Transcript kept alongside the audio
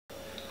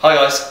Hi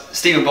guys,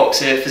 Stephen Box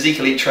here, Physique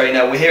Elite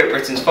Trainer. We're here at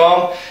Britain's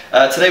Farm.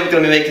 Today we're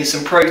going to be making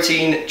some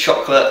protein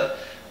chocolate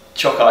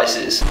choc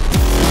ices.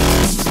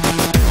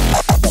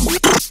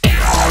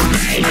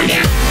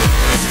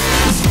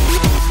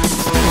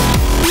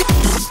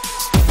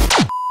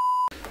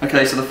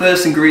 Okay, so the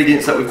first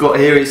ingredients that we've got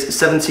here is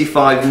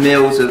 75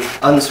 ml of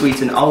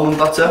unsweetened almond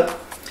butter.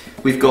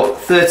 We've got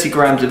 30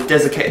 grams of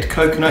desiccated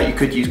coconut. You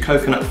could use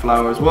coconut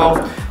flour as well.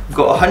 We've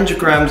got 100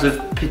 grams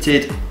of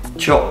pitted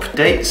chopped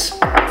dates.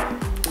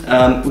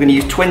 We're going to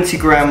use 20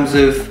 grams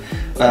of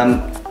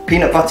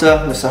peanut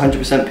butter, that's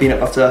 100% peanut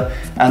butter,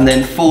 and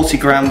then 40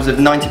 grams of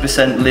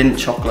 90% Lindt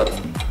chocolate.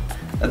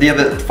 The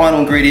other final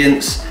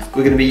ingredients,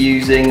 we're going to be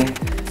using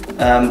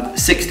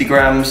 60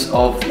 grams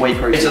of whey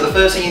protein. So the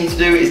first thing you need to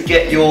do is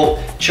get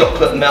your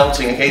chocolate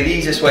melting. Okay, the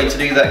easiest way to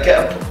do that,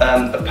 get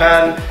a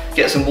pan,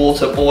 get some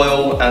water,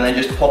 boil, and then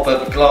just pop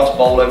a glass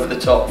bowl over the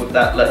top with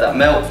that, let that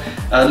melt.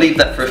 Leave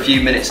that for a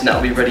few minutes and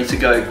that'll be ready to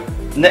go.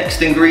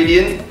 Next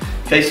ingredient,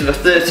 okay, so the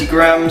 30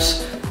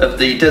 grams of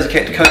the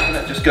desiccated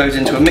coconut just goes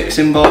into a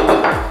mixing bowl.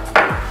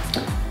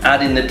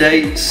 Add in the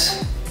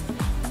dates.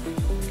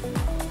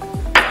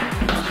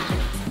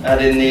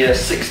 Add in the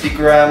 60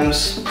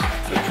 grams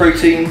of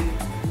protein.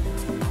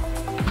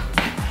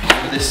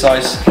 This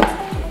size.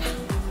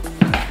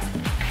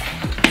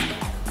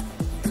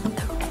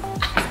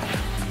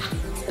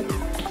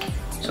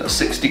 So that's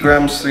 60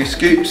 grams, 3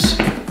 scoops.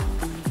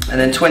 And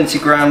then 20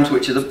 grams,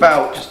 which is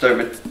about just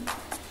over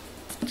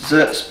a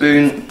dessert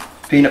spoon,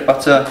 peanut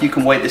butter. You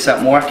can weigh this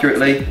out more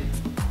accurately.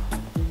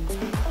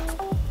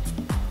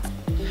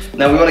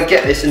 Now we want to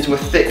get this into a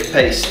thick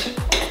paste.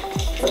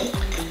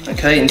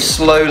 Okay, and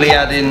slowly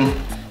add in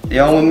the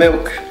almond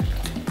milk.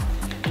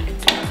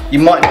 You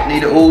might not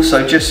need it all,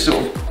 so just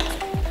sort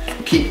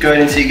of keep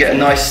going until you get a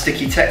nice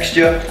sticky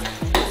texture.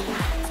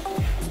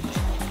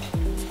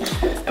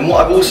 And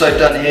what I've also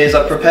done here is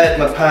I've prepared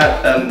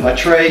my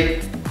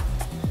tray,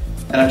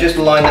 and I've just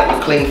lined that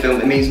with cling film.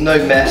 It means no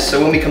mess,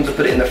 so when we come to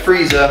put it in the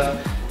freezer,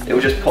 it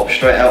will just pop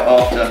straight out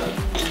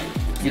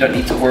after. You don't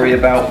need to worry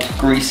about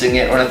greasing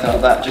it or anything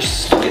like that.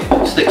 Just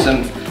stick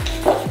some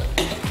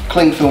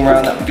cling film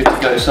around that, we're good to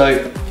go.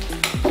 So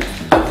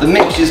the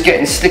mixture's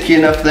getting sticky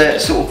enough there,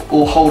 it's sort of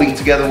all holding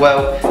together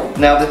well.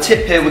 Now the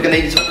tip here, we're going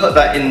to need to put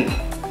that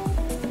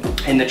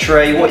in the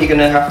tray. What you're going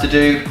to have to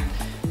do,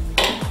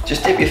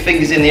 just dip your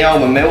fingers in the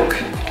almond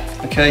milk,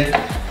 okay,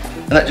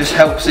 and that just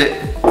helps it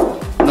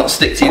not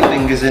stick to your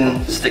fingers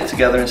and stick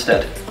together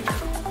instead.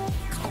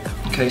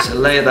 Okay, so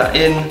layer that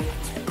in.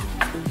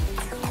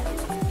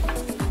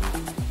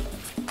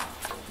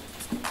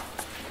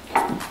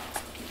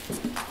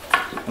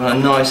 On a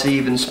nice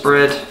even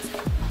spread.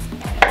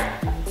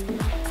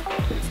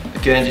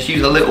 Again, just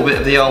use a little bit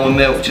of the almond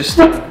milk just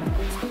to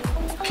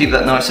keep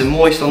that nice and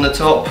moist on the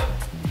top.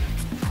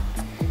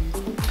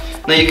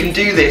 Now you can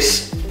do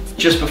this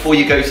just before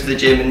you go to the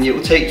gym, and it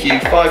will take you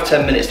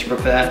 5-10 minutes to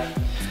prepare.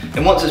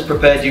 And once it's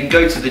prepared, you can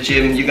go to the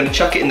gym, you're going to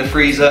chuck it in the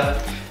freezer,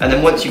 and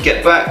then once you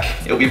get back,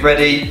 it'll be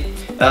ready.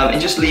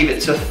 And just leave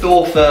it to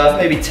thaw for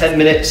maybe 10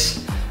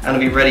 minutes and it'll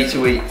be ready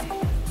to eat.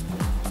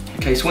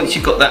 Okay, so once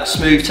you've got that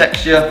smooth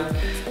texture,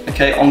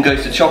 okay, on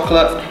goes the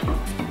chocolate.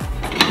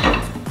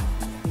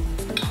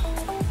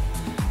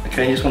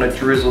 Okay, you just want to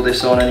drizzle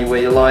this on any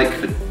way you like.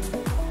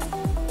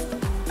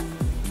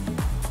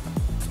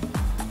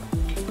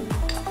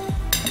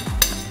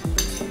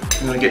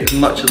 I'm going to get as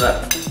much of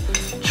that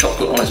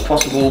chocolate on as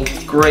possible.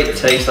 Great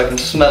taste, I can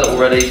smell it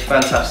already,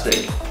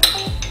 fantastic.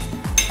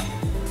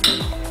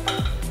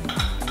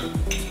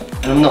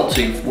 And I'm not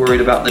too worried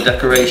about the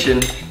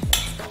decoration.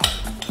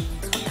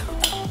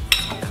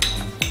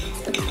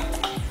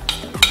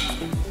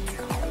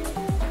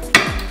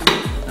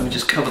 Let me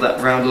just cover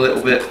that round a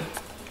little bit.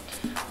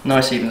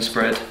 Nice even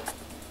spread.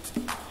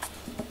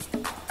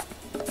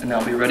 And now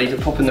I'll be ready to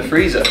pop in the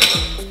freezer.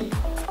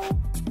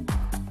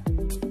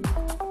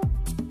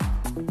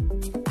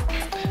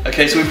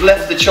 Okay, so we've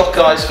left the choc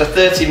ice for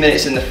 30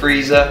 minutes in the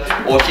freezer,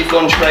 or if you've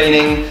gone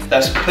training,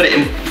 put it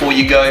in before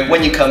you go.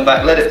 When you come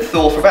back, let it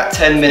thaw for about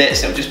 10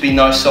 minutes, it'll just be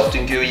nice, soft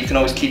and gooey. You can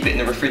always keep it in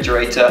the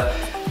refrigerator,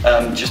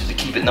 just to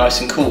keep it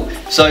nice and cool.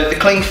 So the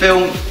cling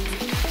film,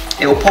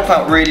 it will pop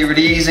out really,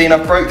 really easy, and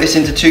I broke this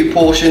into 2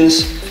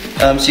 portions,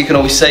 so you can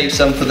always save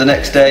some for the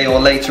next day or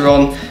later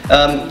on.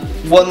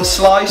 One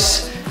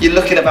slice, you're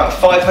looking at about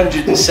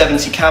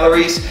 570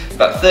 calories,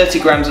 about 30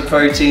 grams of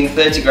protein,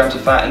 30 grams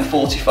of fat, and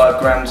 45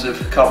 grams of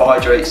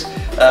carbohydrates.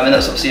 And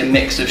that's obviously a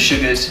mix of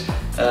sugars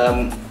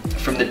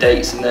from the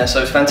dates in there.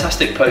 So it's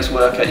fantastic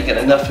post-workout. You get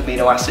enough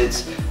amino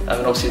acids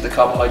and obviously the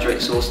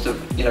carbohydrate source to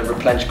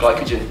replenish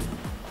glycogen.